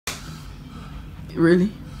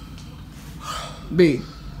Really? B.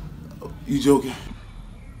 You joking?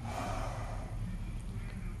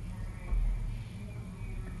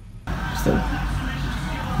 So,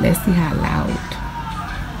 let's see how loud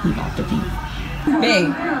he about to be. Hey,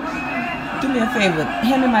 do me a favor.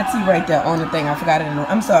 Hand me my tea right there on the thing. I forgot it in the...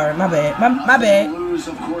 I'm sorry. My bad. My bad. Oh,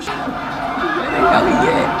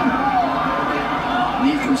 yeah.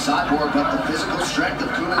 Need from Cyborg up the physical strength of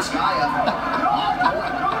Kulinskaya.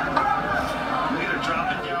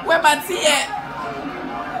 Where my tea at?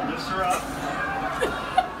 Lifts her up.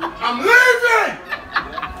 I'm leaving!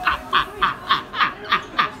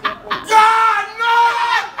 God, no!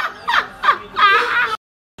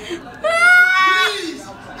 Please!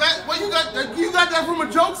 What you got? You got that from a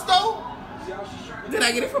joke store? Did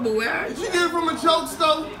I get it from a where? Did you get it from a joke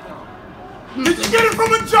store? Did you get it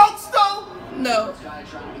from a joke store? No.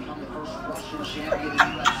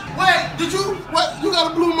 Wait, did you? What? You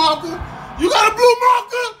got a blue marker? You got a blue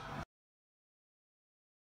marker?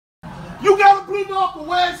 You got a blue marker?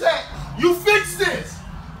 Where's that? You fix this.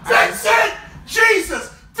 Fix it!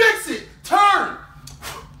 Jesus! Fix it! Turn!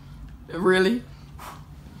 Really?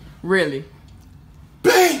 Really?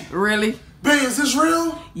 Bang! Really? Bang, is this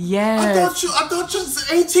real? Yes. I thought your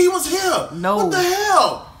AT was here. No. What the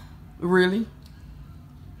hell? Really?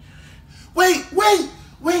 Wait.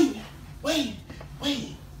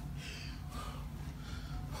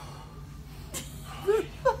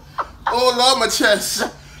 Oh Lord, my chest.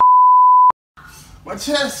 My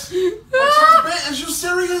chest. Man, is you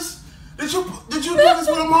serious? Did you do this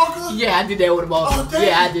with a marker? Yeah, I did that with a marker. Oh, damn.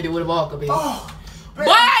 Yeah, I did it with a marker, baby. Oh, Boy,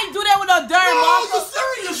 I ain't do that with no darn marker.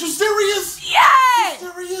 you serious? You serious? Yeah. You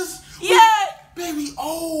serious? Yeah. Baby,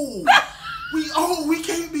 we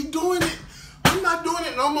can't be doing it. I'm not doing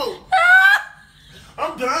it no more.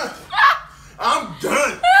 I'm done. I'm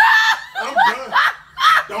done.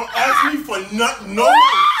 Don't ask me for nothing no more.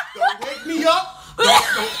 Don't wake me up.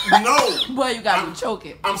 No. Boy, you got me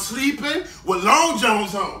choking. I'm sleeping with long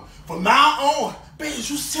johns on. From now on. Babe, is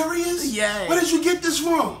you serious? Yeah. Where did you get this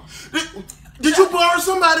from? Did you borrow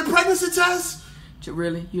somebody's pregnancy test?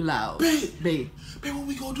 Really? You loud. Babe, what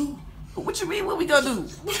we gonna do? What you mean? What we gonna do?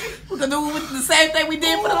 We gonna do the same thing we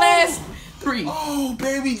did for the last 3. Oh,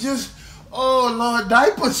 baby, oh, Lord,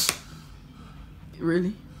 diapers.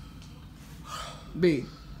 Really? B.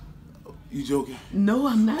 You joking? No,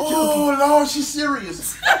 I'm not joking. Oh, Lord, she's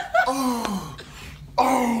serious. Oh,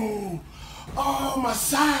 my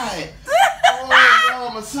side. Oh,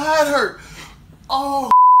 Lord, my side hurt.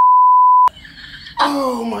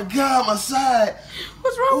 Oh, my God, my side.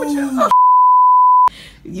 What's wrong with you?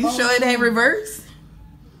 You sure it ain't reverse?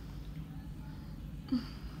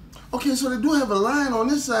 Okay, so they do have a line on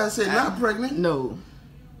this side saying not pregnant. No.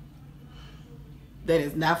 That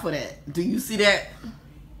is not for that. Do you see that?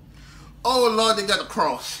 Oh, Lord, they got a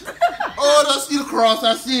cross. Oh, I see the cross.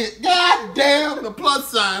 I see it. God damn, the plus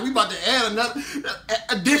sign. We about to add another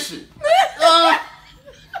addition.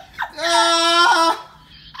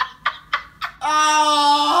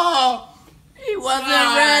 He wasn't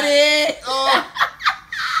ready.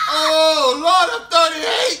 Oh, Lord, I'm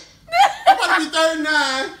 38. I'm about to be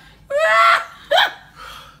 39.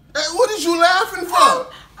 Hey, what is you laughing for?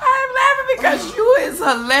 I'm laughing because you is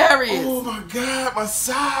hilarious. Oh, my God, my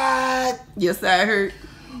side. Your side hurt.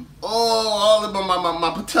 Oh, all of my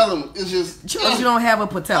patellum is just... Because you don't have a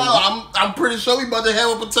patella. Oh, I'm pretty sure we about to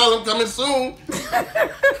have a patellum coming soon.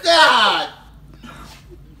 God.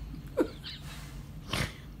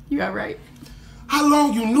 You all right? How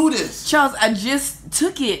long you knew this? Charles, I just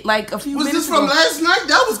took it like a few Was minutes this from ago. last night?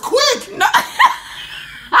 That was quick. No.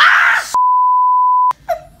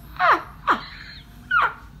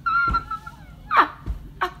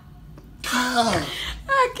 God.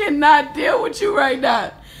 I cannot deal with you right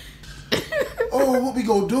now. Oh, what we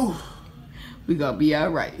gonna do? We gonna be all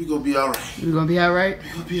right. We gonna be all right. We gonna be all right? We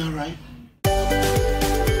gonna be all right.